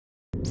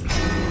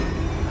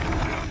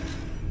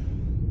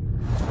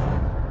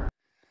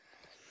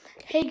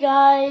Hey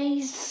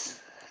guys,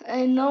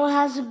 I know it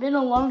hasn't been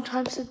a long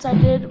time since I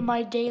did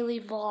my daily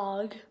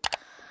vlog,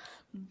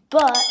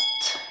 but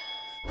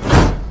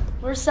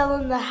we're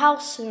selling the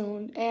house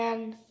soon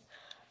and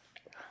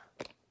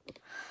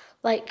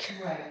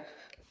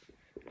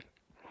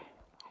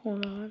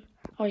hold on,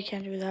 oh you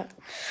can't do that,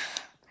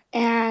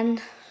 and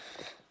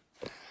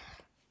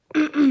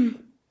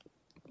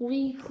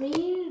we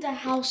cleaned the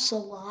house a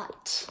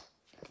lot,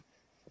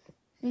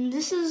 and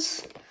this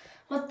is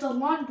what the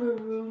laundry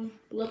room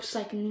looks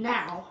like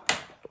now.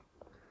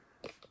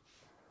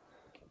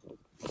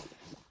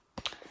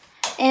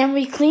 And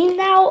we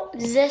cleaned out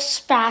this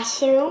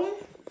bathroom.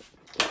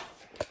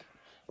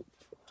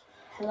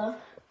 Hello?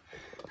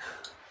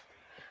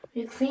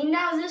 We cleaned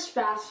out this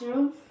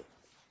bathroom.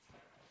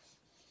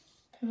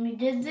 And we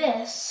did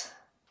this.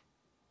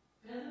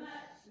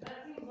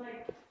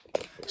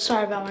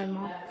 Sorry about my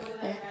mom.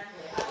 Okay.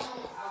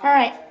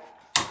 Alright.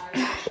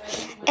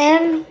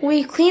 And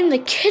we cleaned the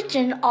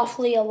kitchen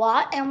awfully a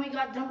lot. And we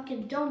got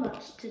Dunkin'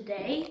 Donuts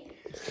today.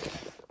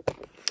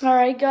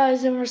 Alright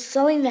guys, and we're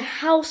selling the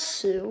house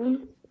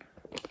soon.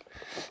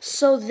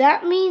 So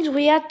that means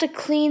we have to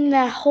clean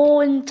the whole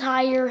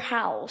entire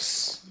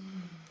house.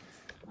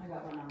 I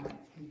got one on my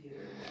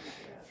computer.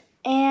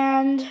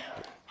 And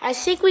I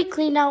think we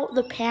cleaned out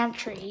the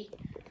pantry.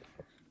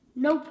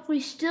 Nope, we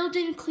still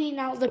didn't clean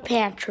out the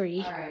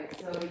pantry. Alright,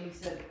 so you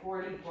said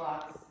 40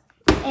 blocks.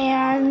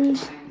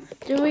 And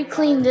did we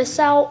clean this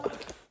out?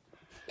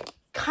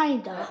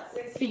 Kinda.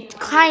 We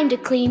kinda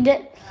cleaned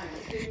it.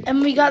 And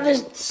we got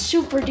this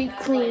super deep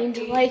cleaned.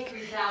 Like,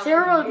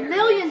 there were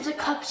millions of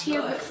cups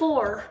here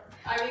before.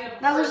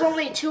 Now there's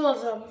only 2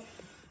 of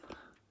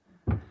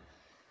them.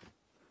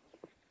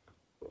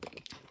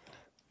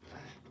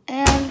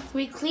 And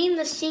we cleaned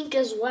the sink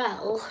as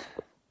well.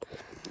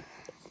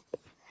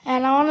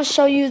 And I want to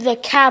show you the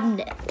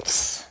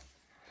cabinets.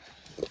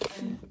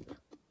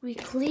 We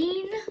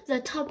cleaned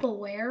the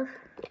Tupperware.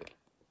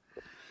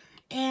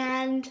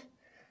 And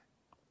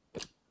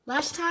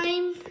last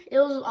time it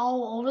was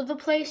all over the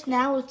place.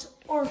 Now it's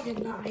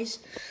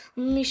organized.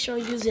 Let me show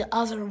you the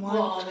other one.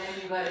 Well,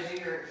 then you gotta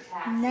do your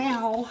taxes.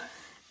 Now,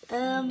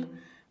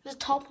 the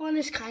top one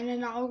is kind of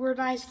not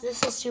organized.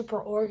 This is super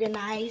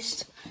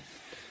organized.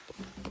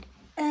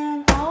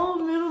 And I'll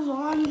move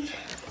on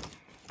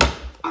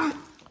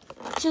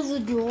to the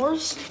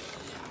drawers.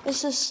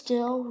 This is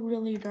still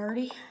really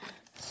dirty.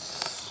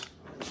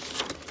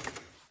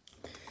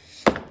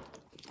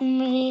 And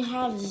we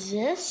have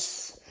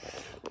this.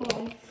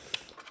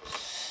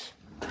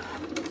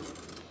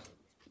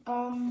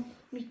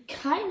 We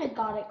kind of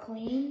got it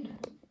cleaned.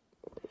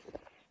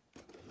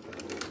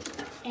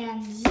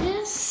 And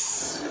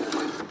this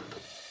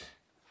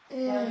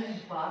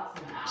is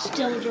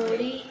still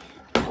dirty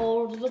all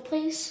over the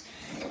place.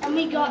 And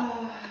we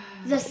got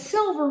the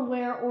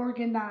silverware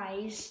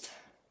organized.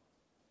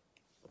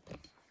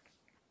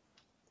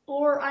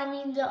 Or, I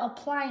mean, the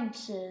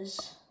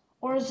appliances.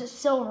 Or is it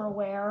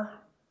silverware?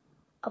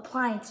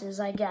 Appliances,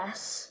 I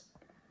guess.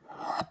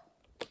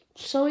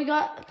 So we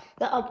got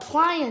the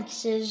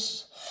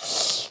appliances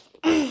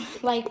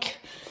like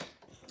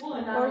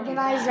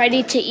organized,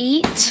 ready to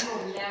eat.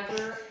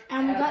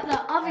 And we got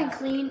the oven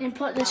clean and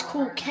put this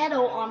cool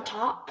kettle on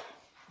top.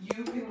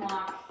 You can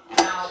walk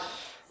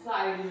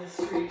outside in the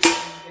street and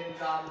get a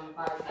job in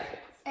 5 seconds.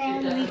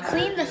 And we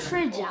cleaned the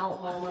fridge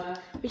out.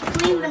 We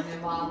cleaned the...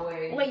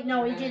 Wait,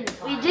 no, we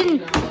didn't. We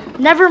didn't.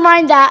 Never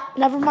mind that.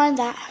 Never mind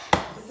that.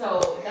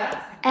 So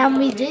that's... And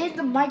we did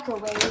the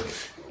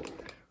microwave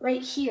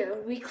right here.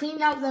 We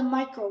cleaned out the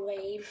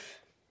microwave.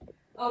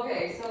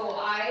 Okay, so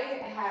I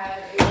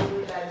had a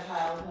really bad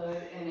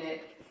childhood,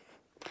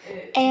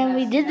 and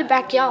we did the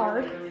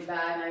backyard. Really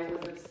bad, and I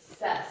was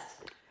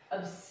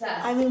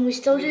obsessed. I mean, we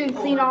still didn't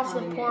clean off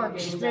the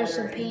porch. There's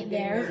some paint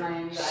there.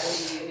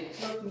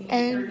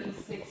 And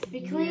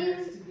we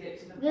cleaned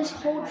this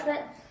whole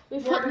trip.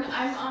 Jordan,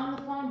 I'm on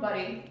the phone,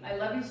 buddy. I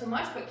love you so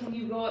much, but can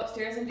you go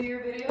upstairs and do your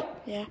video?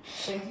 Yeah.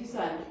 Thank you,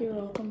 son. You're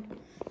welcome.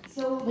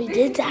 So we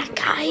did that,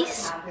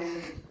 guys.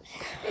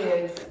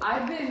 Is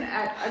I've been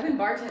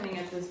bartending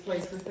at this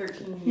place for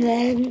 13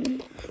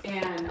 years.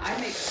 And I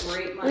make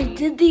great money. We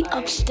did the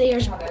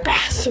upstairs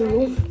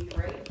bathroom.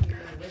 Right here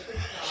in the liquor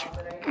shop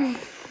that I had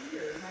for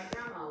years. My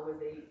grandma was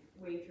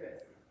a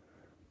waitress,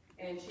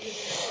 and she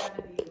was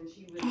in her 70s, and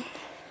she was,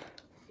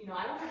 I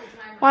don't have the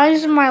time. Why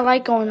isn't my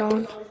light going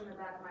on?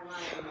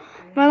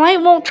 My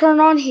light won't turn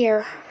on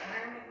here.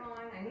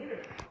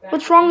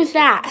 What's wrong with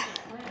that?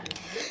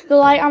 The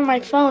light on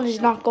my phone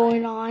is not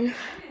going on.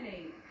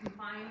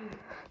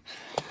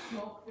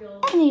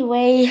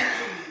 Anyway,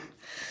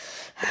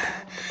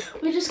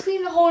 we just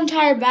cleaned the whole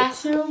entire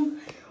bathroom.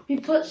 We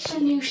put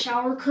some new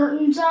shower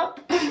curtains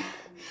up.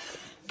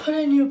 Put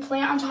a new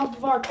plant on top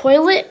of our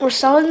toilet. We're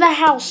selling the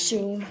house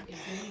soon.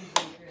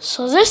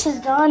 So this is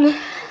done.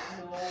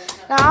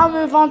 Now I'll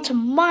move on to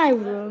my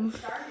room.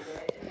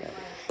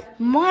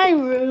 My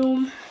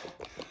room,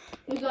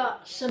 we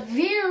got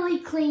severely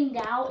cleaned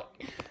out.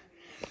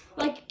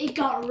 Like, it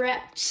got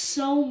wrecked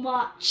so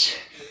much.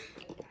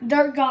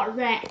 Dirt got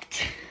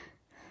wrecked.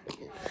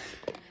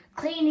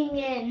 cleaning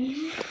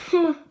in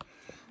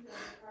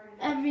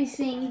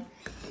everything.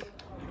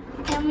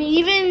 And we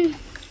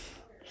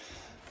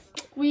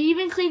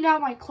even cleaned out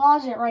my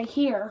closet right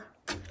here.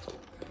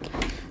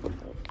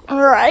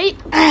 All right.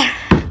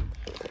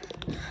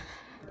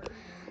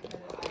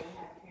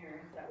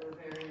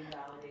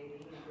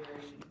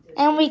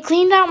 And we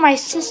cleaned out my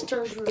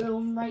sister's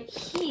room right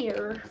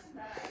here.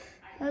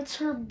 That's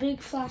her big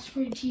flat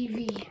screen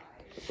TV.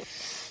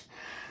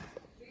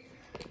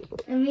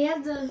 And we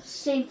had the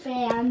same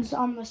fans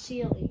on the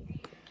ceiling.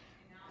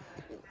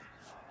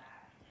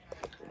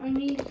 I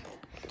mean,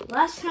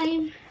 last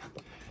time,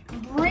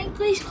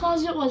 Brinkley's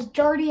closet was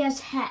dirty as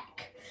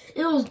heck.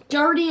 It was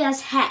dirty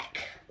as heck.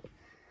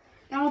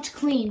 Now it's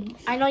clean.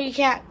 I know you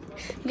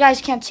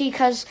guys can't see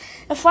because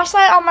the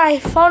flashlight on my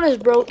phone is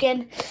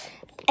broken.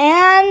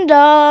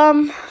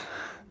 And,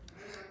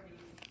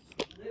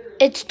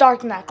 it's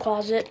dark in that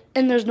closet,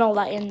 and there's no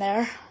light in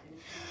there.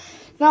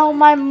 Now,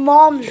 my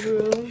mom's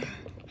room.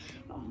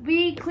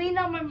 We cleaned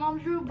out my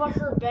mom's room, but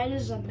her bed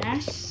is a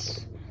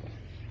mess.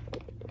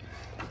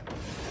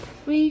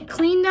 We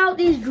cleaned out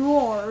these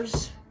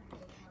drawers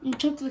and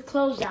took the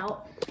clothes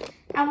out.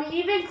 And we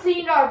even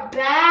cleaned our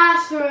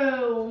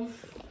bathroom.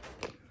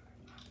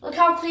 Look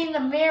how clean the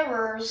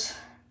mirrors.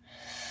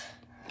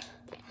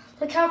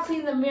 Look how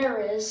clean the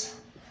mirror is.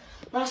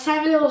 Last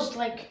time it was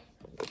like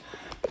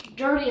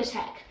dirty as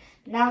heck.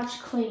 Now it's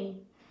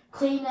clean.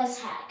 Clean as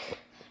heck.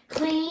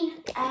 Clean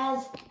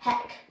as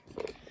heck.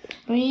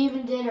 We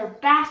even did our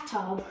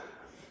bathtub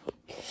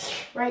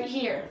right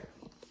here.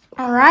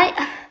 All right.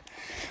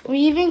 We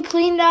even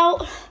cleaned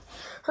out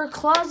her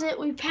closet.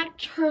 We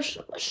packed her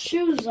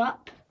shoes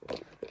up.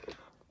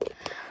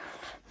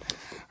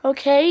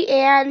 Okay,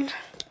 and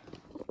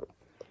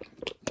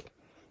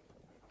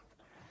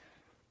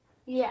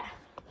yeah.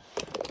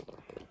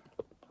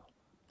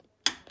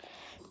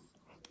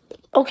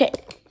 Okay.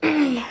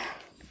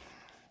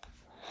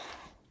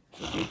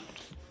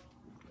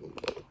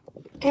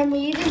 And we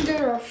even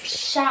did a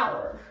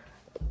shower.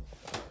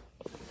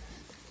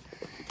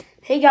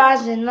 Hey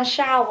guys, in the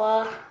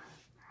shower.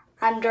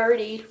 I'm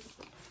dirty.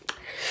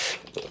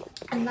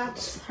 And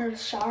that's her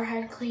shower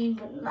head clean,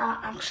 but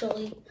not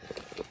actually.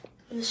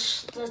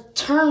 The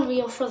turn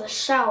wheel for the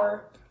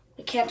shower.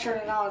 I can't turn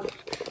it on.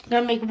 I'm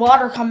gonna make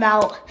water come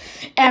out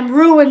and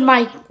ruin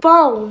my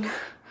phone.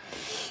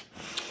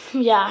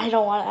 Yeah, I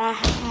don't want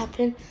that to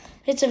happen.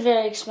 It's a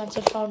very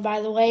expensive phone,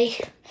 by the way.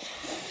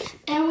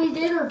 And we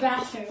did her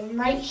bathroom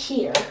right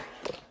here.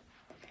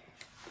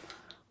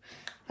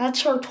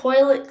 That's her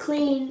toilet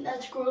clean.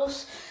 That's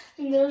gross.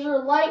 And there's her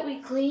light we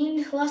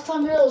cleaned. Last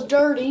time it was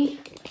dirty.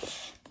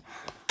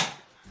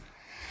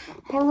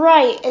 All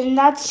right, and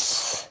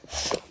that's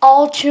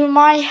all to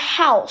my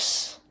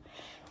house.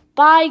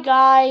 Bye,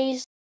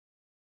 guys.